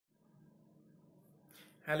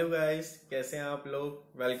Hello guys, कैसे हैं आप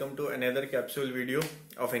लोग। Welcome to another capsule video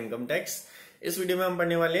of income tax. इस वीडियो में हम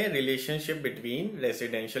पढ़ने वाले हैं relationship between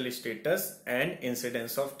residential status and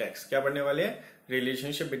incidence of tax. क्या पढ़ने वाले हैं?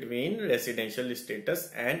 Relationship between residential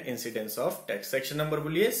status and incidence of tax. Section number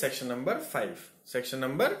बोलिए, section number 5। Section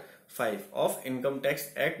number 5 of income tax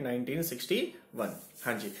act 1961।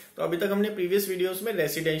 हाँ जी, तो अभी तक हमने प्रीवियस वीडियोस में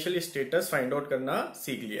रेसिडेंशियल स्टेटस फाइंड आउट करना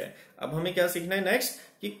सीख लिया है। अब हमें क्या सीखना है नेक्स्ट,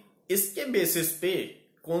 कि इसके बेसिस पे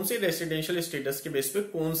कौन सी रेसिडेंशियल स्टेटस के बेस पे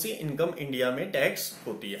कौन सी इनकम इंडिया में टैक्स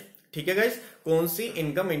होती है। ठीक है गाइस, कौन सी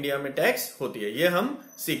इनकम इंडिया में टैक्स होती है ये हम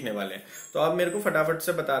सीखने वाले हैं। तो आप मेरे को फटाफट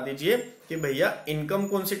से बता दीजिए कि भैया इनकम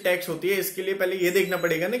कौन सी टैक्स होती है। इसके लिए पहले ये देखना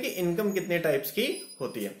पड़ेगा ना कि इनकम कितने टाइप्स की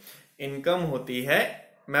होती है। इनकम होती है,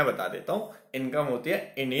 मैं बता देता हूं, इनकम होती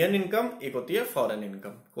है इंडियन इनकम, एक होती है फॉरेन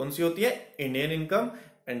इनकम। कौन सी होती है? इंडियन इनकम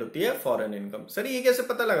एंड होती है फॉरेन इनकम। सर ये कैसे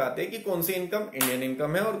पता लगाते हैं कि कौन सी इनकम इंडियन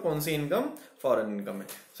इनकम है और कौन सी इनकम फॉरेन इनकम है?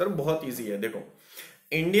 सर बहुत इजी है। देखो,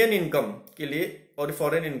 इंडियन इनकम के लिए और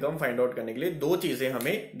फॉरेन इनकम फाइंड आउट करने के लिए दो चीजें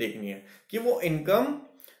हमें देखनी है कि वो इनकम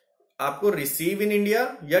आपको रिसीव इन इंडिया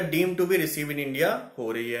या deem to be receive in India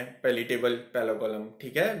हो रही है। पहली टेबल, पहला कॉलम,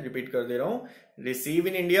 ठीक है, रिपीट कर दे रहा हूं, रिसीव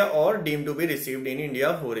इन इंडिया और deem to be received in India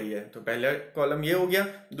हो रही है। तो पहला कॉलम ये हो गया।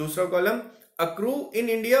 दूसरा कॉलम अक्रू इन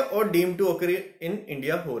इंडिया और deem to accrue in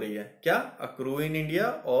India हो रही है। क्या? अक्रू इन इंडिया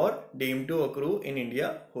और deem to accrue in India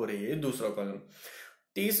हो रही है, दूसरा कॉलम।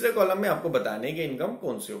 तीसरे कॉलम में आपको बताने की इनकम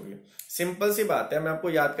कौन सी होगी। सिंपल सी बात है, मैं आपको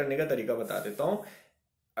याद करने का तरीका बता देता हूं।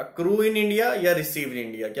 अक्रू इन इंडिया या रिसीव इन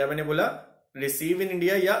इंडिया, क्या मैंने बोला? रिसीव इन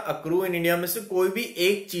इंडिया या अक्रू इन इंडिया में से कोई भी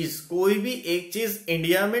एक चीज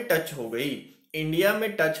इंडिया में टच हो गई, इंडिया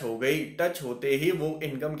में टच हो गई, टच होते ही वो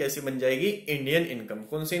इनकम कैसी बन जाएगी? Indian income.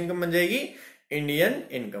 कौन सी इनकम बन जाएगी? Indian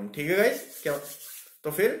income. ठीक है गाइस, क्या?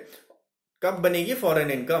 तो फिर कब बनेगी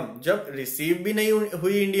फॉरेन इनकम? जब रिसीव भी नहीं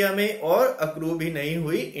हुई इंडिया में और अक्रू भी नहीं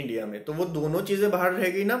हुई इंडिया में, तो वो दोनों चीजें बाहर रह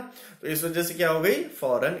गई ना, तो इस वजह से क्या हो गई?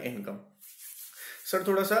 Foreign income. सर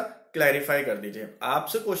थोड़ा सा क्लैरिफाई कर दीजिए,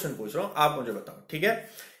 आपसे क्वेश्चन पूछ रहा हूं, आप मुझे बताओ, ठीक है।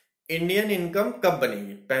 इंडियन इनकम कब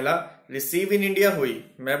बनेगी? पहला, रिसीव इन इंडिया हुई,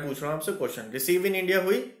 मैं पूछ रहा हूं आपसे क्वेश्चन, रिसीव इन इंडिया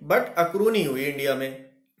हुई बट अक्रू नहीं हुई इंडिया में,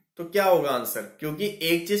 तो क्या होगा आंसर? क्योंकि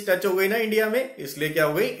एक चीज टच हो गई ना इंडिया में, इसलिए क्या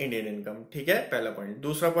हो गई? Indian income. ठीक है, पहला पॉइंट।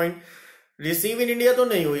 दूसरा पॉइंट, रिसीव इन इंडिया तो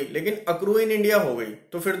नहीं हुई लेकिन अक्रू इन इंडिया हो गई,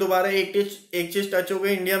 तो फिर दोबारा एक चीज टच हो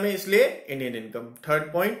गई इंडिया में, इसलिए इंडियन इनकम।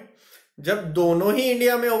 थर्ड पॉइंट, जब दोनों ही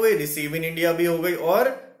इंडिया में हो गई, रिसीव इन इंडिया भी हो गई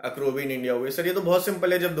और अक्रू इन इंडिया हो गई। सर ये तो बहुत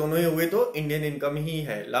सिंपल है, जब दोनों ही हो गई तो इंडियन इनकम ही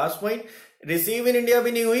है। Last point, receive in India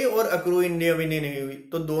भी नहीं हुई और अक्रू इन इंडिया भी नहीं हुई,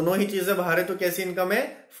 तो दोनों ही चीजें बाहर है, तो कैसी इनकम है?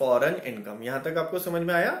 Foreign income. यहां तक आपको समझ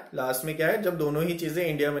में आया? लास्ट में क्या है, जब दोनों ही चीजें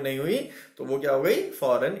इंडिया में नहीं हुई तो वो क्या हो गई?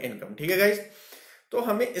 Foreign income. ठीक है गाइस, तो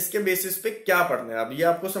हमें इसके बेसिस पे क्या पढ़ना है? अब ये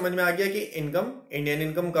आपको समझ में आ गया कि इनकम, इंडियन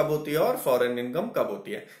इनकम कब होती है और फॉरेन इनकम कब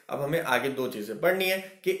होती है। अब हमें आगे दो चीजें पढ़नी है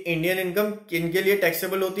कि इंडियन इनकम किन के लिए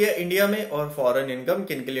टैक्सेबल होती है इंडिया में, और फॉरेन इनकम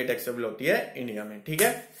किन के लिए टैक्सेबल होती है इंडिया में। ठीक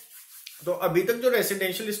है, तो अभी तक जो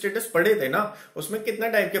रेसिडेंशियल स्टेटस पढ़े थे ना, उसमें कितना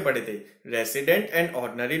टाइप के पढ़े थे? रेसिडेंट एंड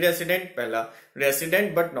ऑर्डिनरी रेसिडेंट, पहला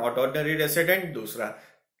resident but not ordinary resident, दूसरा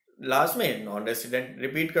लास्ट में नॉन रेसिडेंट।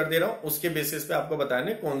 रिपीट कर दे रहा हूं, उसके बेसिस पे आपको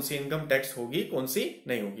बताने कौन सी इनकम टैक्स होगी, कौन सी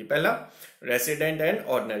नहीं होगी। पहला रेसिडेंट एंड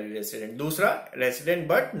ऑर्डिनरी रेसिडेंट, दूसरा resident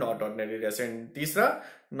but not ordinary resident, तीसरा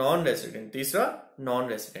नॉन रेसिडेंट, तीसरा नॉन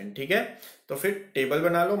रेसिडेंट। ठीक है, तो फिर टेबल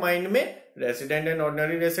बना लो माइंड में, रेसिडेंट एंड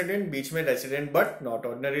ऑर्डिनरी रेसिडेंट, बीच में resident but not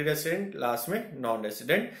ordinary resident, last में नॉन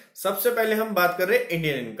रेसिडेंट। सबसे पहले हम बात कर रहे हैं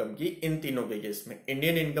इंडियन इनकम की इन तीनों के केस में,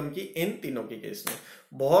 इंडियन इनकम की इन तीनों के केस में।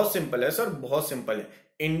 बहुत सिंपल है सर, बहुत सिंपल है।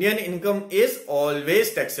 Indian income is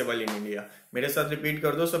always taxable in India. मेरे साथ रिपीट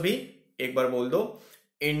कर दो सभी, एक बार बोल दो,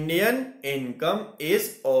 Indian income is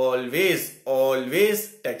always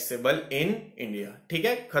taxable in India. ठीक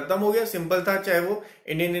है, खत्म हो गया, सिंपल था। चाहे वो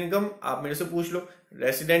इंडियन इनकम, आप मेरे से पूछ लो,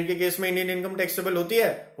 रेसिडेंट के केस में इंडियन इनकम टैक्सेबल होती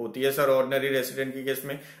है सर। ऑर्डिनरी रेसिडेंट के केस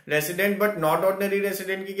में, resident but not ordinary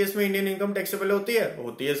resident के केस में इंडियन इनकम टैक्सेबल होती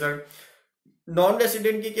है सर। नॉन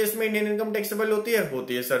रेसिडेंट के केस में इंडियन इनकम टैक्सेबल होती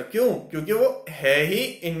है सर। क्यों? क्योंकि वो है ही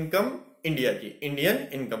इनकम इंडिया की, इंडियन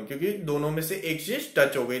इनकम, क्योंकि दोनों में से एक चीज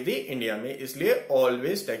टच हो गई थी इंडिया में, इसलिए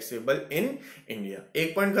ऑलवेज टैक्सेबल इन इंडिया।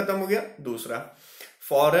 एक पॉइंट खत्म हो गया। दूसरा,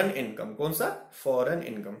 फॉरेन इनकम। कौन सा? Foreign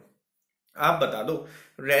income. आप बता दो,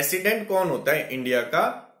 रेसिडेंट कौन होता है इंडिया का?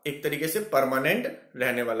 एक तरीके से परमानेंट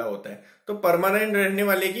रहने वाला होता है, तो परमानेंट रहने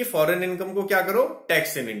वाले की फॉरेन इनकम को क्या करो?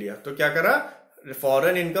 Tax in India. तो क्या करा?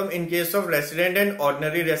 Foreign income in case of resident and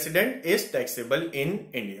ordinary resident is taxable in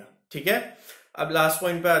India. ठीक है, अब लास्ट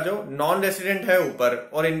पॉइंट पे आ जाओ। नॉन रेसिडेंट है ऊपर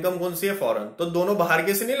और इनकम कौन सी है? फॉरेन। तो दोनों बाहर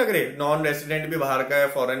के से नहीं लग रहे? नॉन रेसिडेंट भी बाहर का है,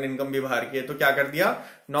 फॉरेन इनकम भी बाहर की है, तो क्या कर दिया?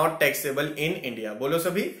 Not taxable in India. बोलो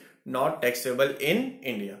सभी, नॉट टैक्सेबल इन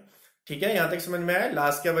इंडिया। ठीक है, यहां तक समझ में आया।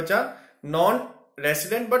 लास्ट क्या बचा, non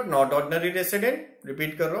resident but not ordinary resident.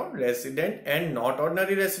 Repeat कर रहा हूं, resident and not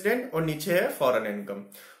ordinary resident, और नीचे है फॉरेन इनकम।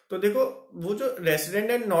 तो देखो वो जो resident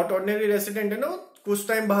and not ordinary resident है ना, कुछ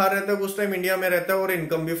टाइम बाहर रहता है, कुछ टाइम इंडिया में रहता है, और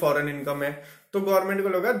इनकम भी फॉरेन इनकम है। तो गवर्नमेंट को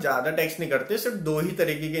लोग ज्यादा टैक्स नहीं करते, सिर्फ 2 ही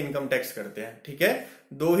तरीके की इनकम टैक्स करते हैं। ठीक है,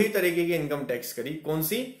 2 ही तरीके की इनकम टैक्स करी, कौन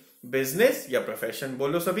सी, बिजनेस या प्रोफेशन।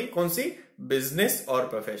 बोलो सभी, कौन सी, बिजनेस और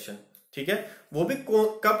प्रोफेशन। ठीक है, वो भी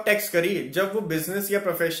कब टैक्स करी, जब वो बिजनेस या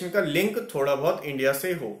प्रोफेशन का लिंक थोड़ा बहुत इंडिया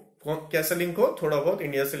से हो। कैसा लिंक हो, थोड़ा बहुत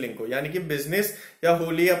इंडिया से लिंक हो, यानी कि बिजनेस या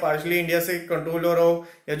होली या पार्शली इंडिया से कंट्रोल हो रहा हो,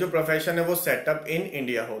 या जो प्रोफेशन है वो सेटअप इन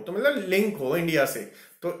इंडिया हो, तो मतलब लिंक हो इंडिया से।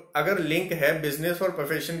 तो अगर लिंक है, बिजनेस और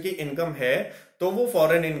प्रोफेशन की इनकम है, तो वो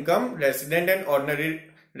foreign income resident and ordinary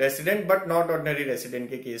resident but not ordinary resident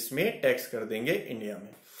के केस में टैक्स कर देंगे इंडिया में।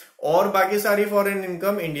 और बाकी सारी फॉरेन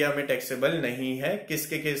इनकम इंडिया में टैक्सेबल नहीं है,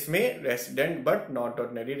 किसके केस में, resident but not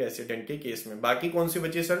ordinary resident के केस में। बाकी कौन सी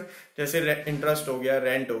बची सर, जैसे इंटरेस्ट हो गया,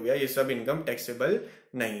 रेंट हो गया, ये सब इनकम टैक्सेबल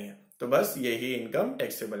नहीं है। तो बस यही इनकम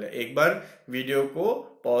टैक्सेबल है। एक बार वीडियो को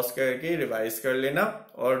पॉज करके रिवाइज कर लेना,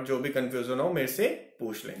 और जो भी कंफ्यूजन हो मेरे से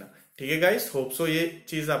पूछ लेना। ठीक है गाइस, होप सो ये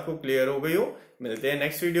चीज आपको क्लियर हो गई हो। मिलते हैं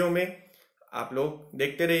नेक्स्ट वीडियो में, आप लोग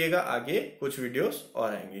देखते रहिएगा, आगे कुछ वीडियोस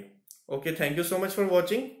और आएंगे। Okay, thank you so much for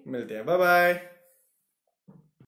watching, मिलते हैं, बाय बाय।